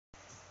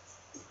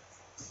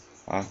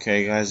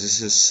Okay guys, this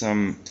is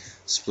some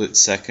split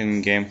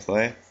second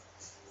gameplay.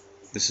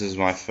 This is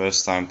my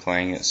first time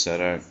playing it,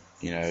 so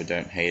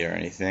don't hate or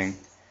anything.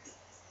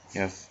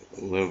 You have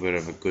a little bit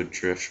of a good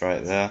drift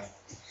right there.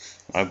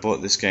 I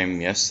bought this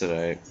game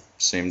yesterday,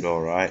 seemed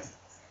alright.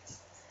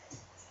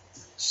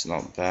 It's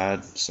not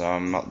bad, so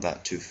I'm not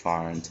that too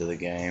far into the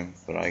game,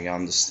 but I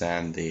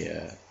understand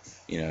the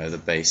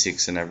the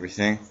basics and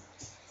everything.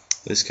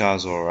 This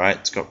car's alright,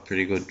 it's got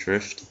pretty good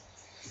drift.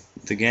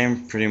 The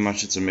game, pretty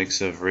much, it's a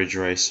mix of Ridge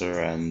Racer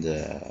and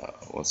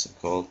what's it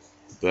called?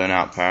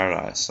 Burnout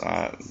Paradise.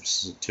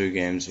 Two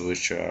games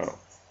which are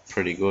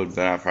pretty good.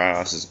 Burnout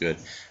Paradise is good.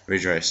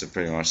 Ridge Racer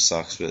pretty much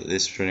sucks, but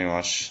this pretty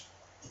much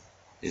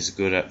is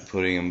good at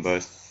putting them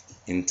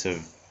both into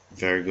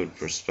very good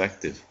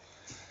perspective.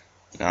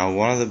 Now,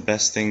 one of the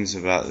best things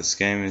about this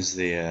game is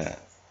the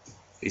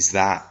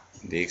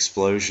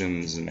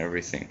explosions and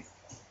everything.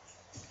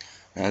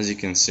 As you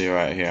can see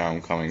right here,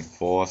 I'm coming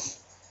fourth.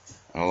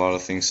 And a lot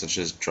of things such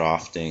as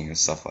drafting and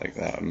stuff like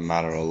that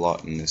matter a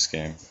lot in this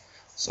game.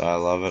 So I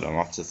love it. I'm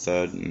up to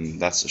third, and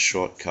that's a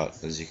shortcut,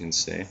 as you can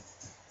see.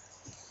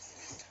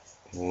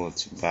 Oh,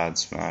 it's a bad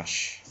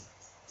smash.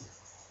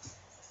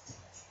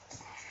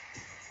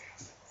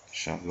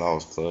 That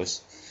was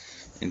close.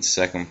 In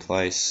second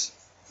place.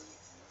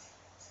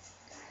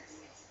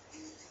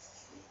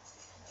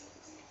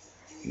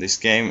 This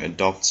game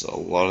adopts a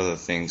lot of the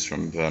things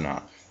from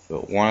Burnout.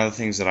 But one of the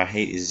things that I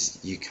hate is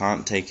you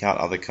can't take out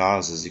other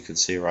cars, as you could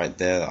see right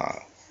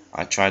there.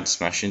 I tried to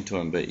smash into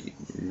them, but you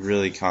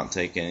really can't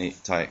take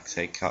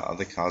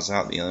other cars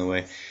out. The only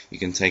way you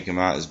can take them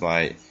out is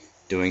by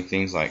doing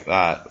things like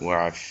that, where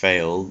I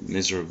failed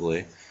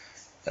miserably.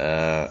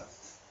 But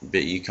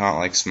you can't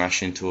like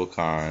smash into a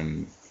car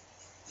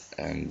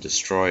and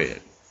destroy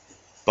it.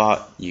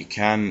 But you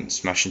can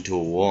smash into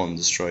a wall and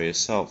destroy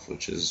yourself,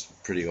 which is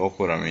pretty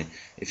awkward. I mean,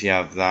 if you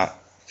have that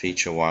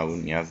feature, why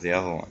wouldn't you have the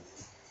other one?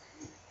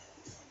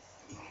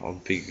 A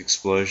big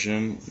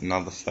explosion,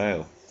 another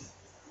fail.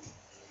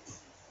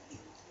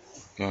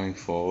 Going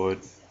forward,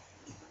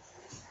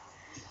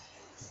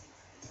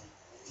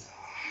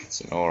 it's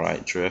an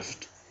alright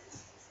drift.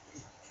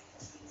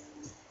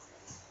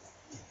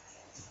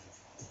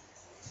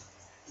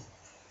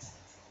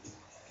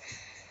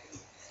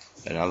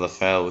 Another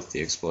fail with the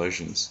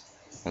explosions.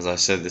 As I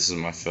said, this is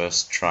my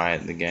first try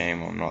at the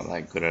game. I'm not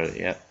that good at it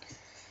yet,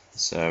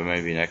 so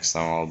maybe next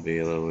time I'll be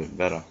a little bit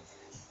better.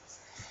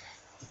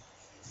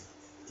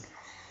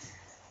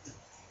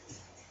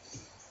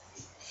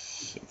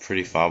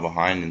 Pretty far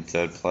behind in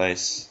third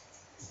place.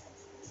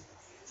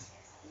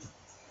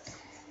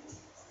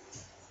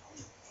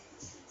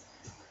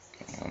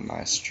 A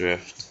nice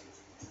drift.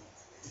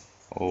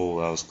 Oh,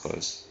 that was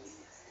close.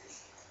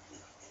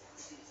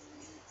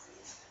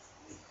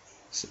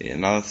 See,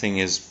 another thing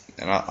is,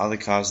 other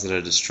cars that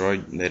are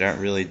destroyed, they don't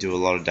really do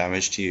a lot of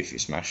damage to you if you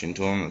smash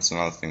into them. That's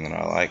another thing that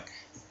I like.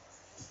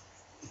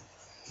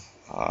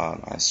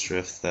 Nice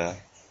drift there.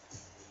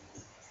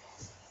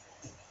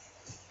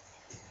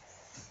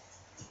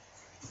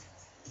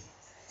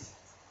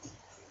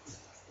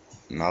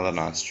 Another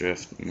nice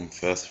drift in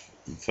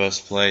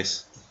first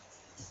place.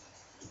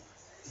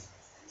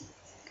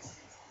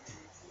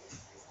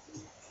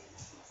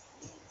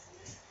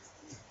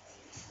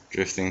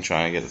 Drifting,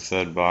 trying to get the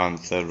third bar, and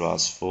the third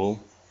bar's full.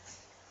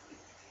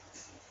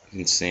 You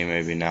can see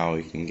maybe now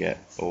we can get.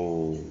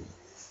 Oh,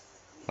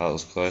 that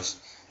was close.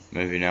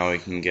 Maybe now we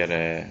can get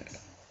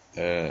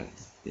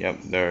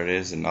yep, there it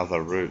is, another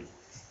route.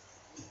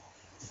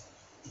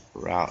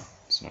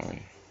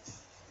 Sorry.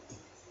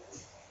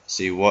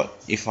 See, what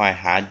if I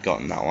had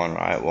gotten that one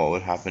right? What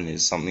would happen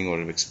is something would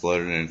have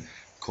exploded and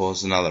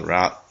caused another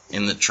route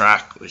in the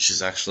track, which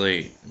is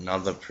actually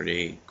another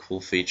pretty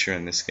cool feature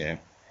in this game.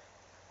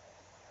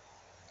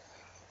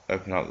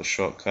 Open up the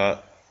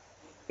shortcut,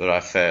 but I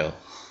fail.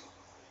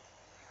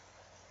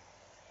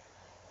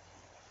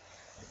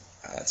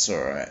 That's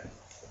alright.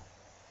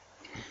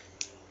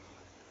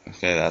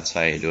 Okay, that's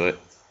how you do it.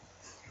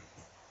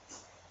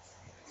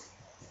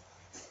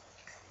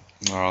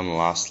 We're on the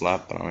last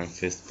lap, but I'm in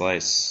 5th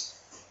place.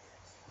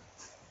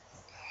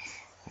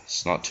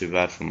 It's not too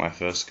bad for my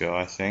first go,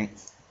 I think.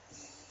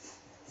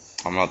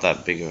 I'm not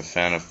that big of a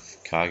fan of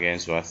car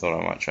games, but I thought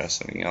I might try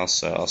something else,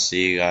 so I'll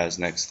see you guys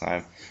next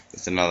time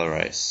with another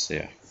race. See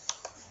ya.